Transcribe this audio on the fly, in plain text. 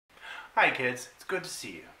Hi kids, it's good to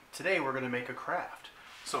see you. Today we're going to make a craft.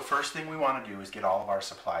 So first thing we want to do is get all of our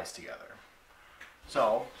supplies together.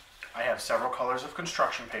 So I have several colors of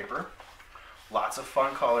construction paper, lots of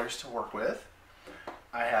fun colors to work with.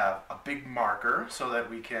 I have a big marker so that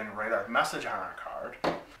we can write our message on our card.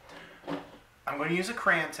 I'm going to use a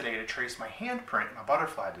crayon today to trace my handprint in a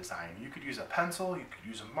butterfly design. You could use a pencil, you could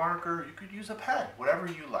use a marker, you could use a pen, whatever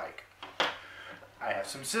you like. I have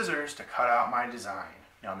some scissors to cut out my design.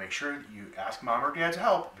 Now make sure that you ask Mom or Dad's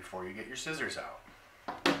help before you get your scissors out.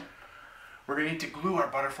 We're going to need to glue our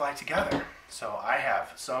butterfly together. So I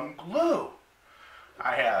have some glue.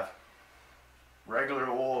 I have regular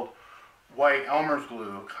old white Elmer's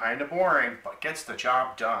glue, kind of boring, but gets the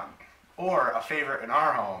job done. Or a favorite in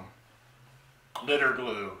our home, glitter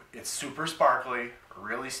glue. It's super sparkly,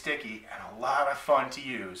 really sticky, and a lot of fun to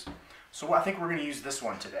use. So I think we're going to use this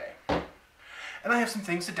one today. And I have some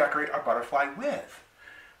things to decorate our butterfly with.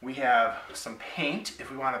 We have some paint if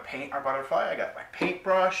we want to paint our butterfly. I got my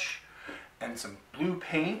paintbrush and some blue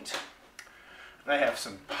paint. And I have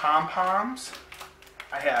some pom-poms.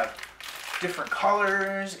 I have different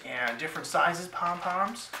colors and different sizes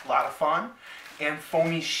pom-poms. A lot of fun. And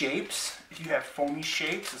foamy shapes. If you have foamy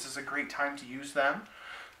shapes, this is a great time to use them.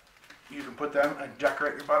 You can put them and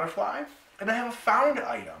decorate your butterfly. And I have a found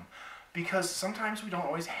item because sometimes we don't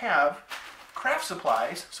always have craft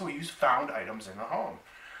supplies, so we use found items in the home.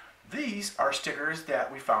 These are stickers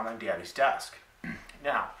that we found on Daddy's desk.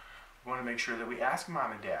 Now, we want to make sure that we ask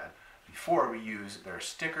Mom and Dad before we use their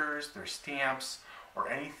stickers, their stamps, or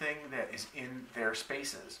anything that is in their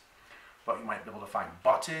spaces. But you might be able to find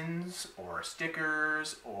buttons, or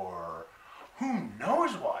stickers, or who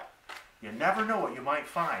knows what. You never know what you might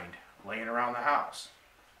find laying around the house.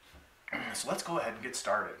 So let's go ahead and get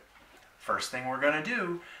started. First thing we're going to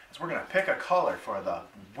do is we're going to pick a color for the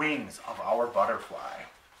wings of our butterfly.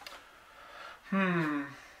 Do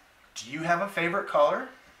you have a favorite color?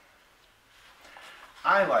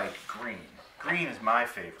 I like green. Green is my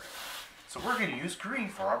favorite. So we're going to use green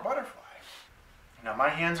for our butterfly. Now my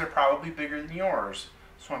hands are probably bigger than yours,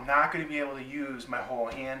 so I'm not going to be able to use my whole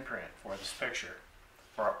handprint for this picture,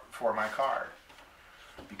 for my card.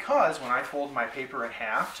 Because when I fold my paper in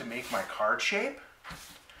half to make my card shape,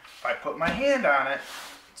 if I put my hand on it,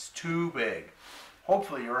 it's too big.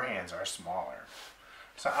 Hopefully your hands are smaller.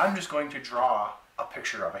 So I'm just going to draw a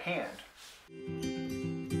picture of a hand.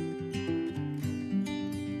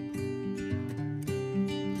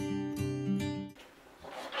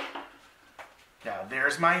 Now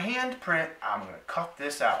there's my handprint. I'm going to cut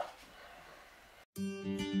this out.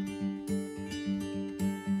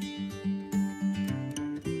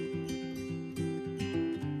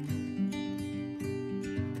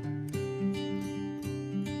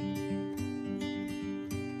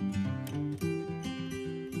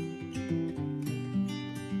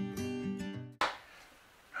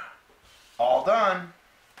 All done.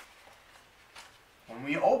 When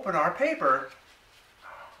we open our paper,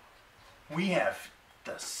 we have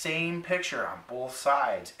the same picture on both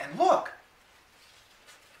sides. And look,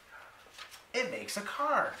 it makes a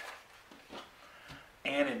card.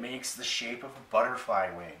 And it makes the shape of a butterfly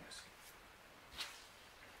wings.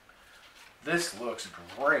 This looks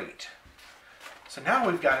great. So now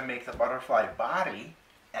we've got to make the butterfly body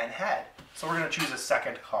and head. So we're going to choose a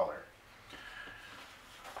second color.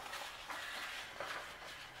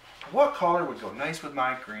 What color would go nice with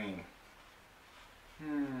my green?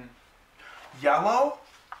 Yellow?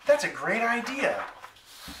 That's a great idea.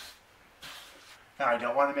 Now I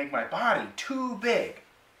don't want to make my body too big.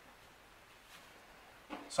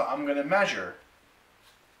 So I'm going to measure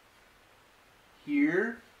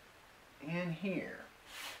here and here.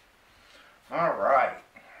 All right.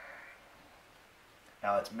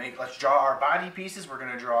 Now let's draw our body pieces. We're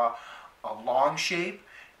going to draw a long shape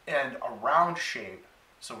and a round shape.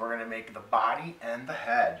 So we're going to make the body and the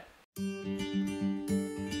head.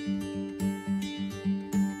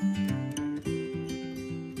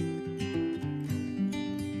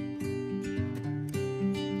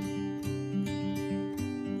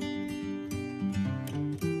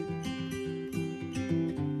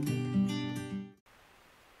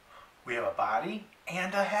 We have a body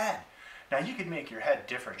and a head. Now you could make your head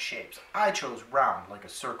different shapes. I chose round like a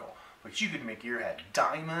circle, but you could make your head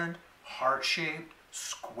diamond, heart-shaped,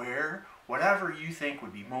 square, whatever you think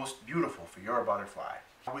would be most beautiful for your butterfly.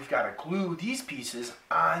 We've got to glue these pieces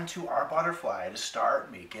onto our butterfly to start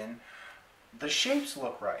making the shapes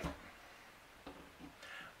look right.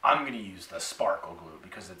 I'm going to use the sparkle glue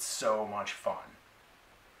because it's so much fun.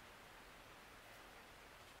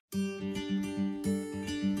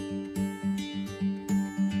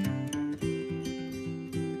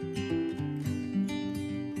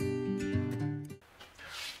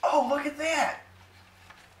 Oh, look at that!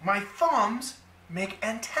 My thumbs make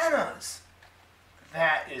antennas.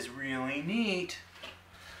 That is really neat.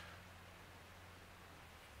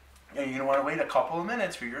 And you're going to want to wait a couple of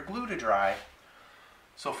minutes for your glue to dry.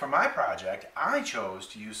 So for my project, I chose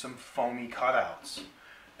to use some foamy cutouts.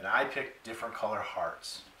 And I picked different color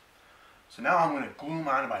hearts. So now I'm going to glue them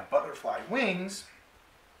onto my butterfly wings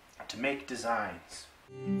to make designs.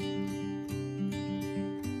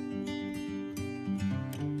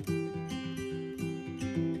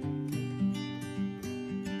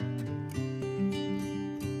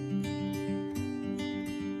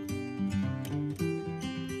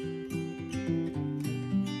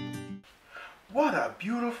 What a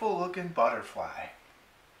beautiful looking butterfly.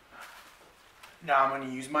 Now I'm going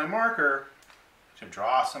to use my marker to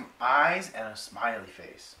draw some eyes and a smiley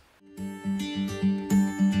face.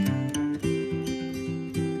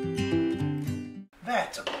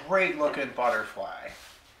 That's a great looking butterfly.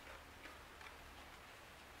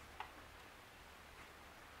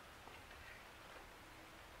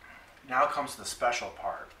 Now comes the special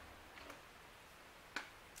part.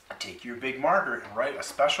 Take your big marker and write a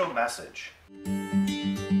special message.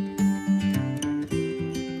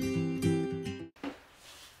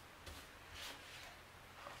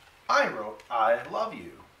 I wrote I love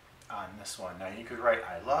you on this one. Now you could write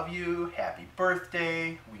I love you, happy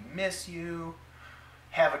birthday, we miss you,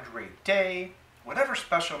 have a great day, whatever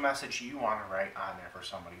special message you want to write on there for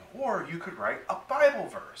somebody. Or you could write a Bible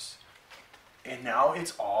verse. And now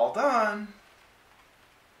it's all done.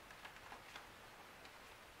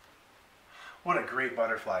 What a great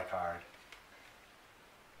butterfly card.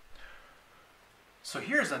 So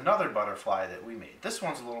here's another butterfly that we made. This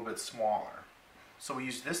one's a little bit smaller. So we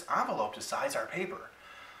used this envelope to size our paper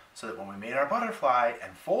so that when we made our butterfly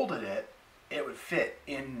and folded it, it would fit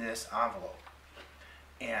in this envelope.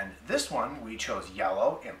 And this one we chose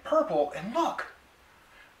yellow and purple, and look!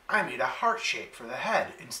 I made a heart shape for the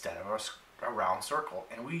head instead of a round circle,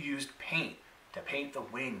 and we used paint to paint the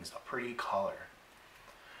wings a pretty color.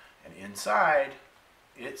 And inside,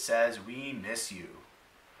 it says, we miss you.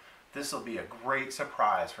 This will be a great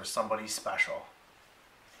surprise for somebody special.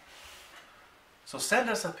 So send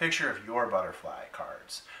us a picture of your butterfly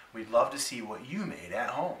cards. We'd love to see what you made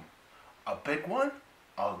at home. A big one?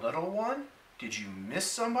 A little one? Did you miss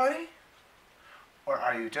somebody? Or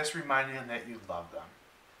are you just reminding them that you love them?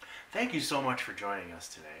 Thank you so much for joining us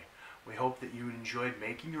today. We hope that you enjoyed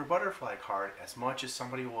making your butterfly card as much as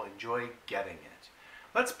somebody will enjoy getting it.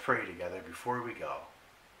 Let's pray together before we go.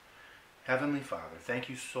 Heavenly Father, thank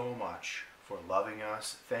you so much for loving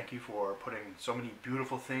us. Thank you for putting so many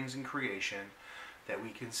beautiful things in creation that we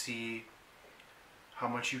can see how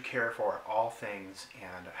much you care for all things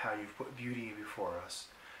and how you've put beauty before us.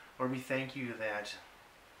 Lord, we thank you that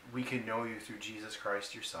we can know you through Jesus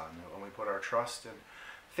Christ, your Son, that when we put our trust and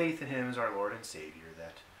faith in him as our Lord and Savior,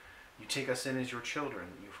 that you take us in as your children,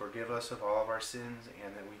 that you forgive us of all of our sins,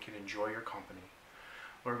 and that we can enjoy your company.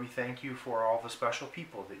 Lord, we thank you for all the special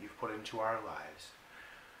people that you've put into our lives.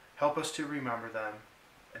 Help us to remember them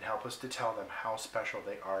and help us to tell them how special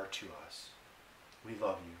they are to us. We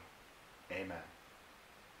love you. Amen.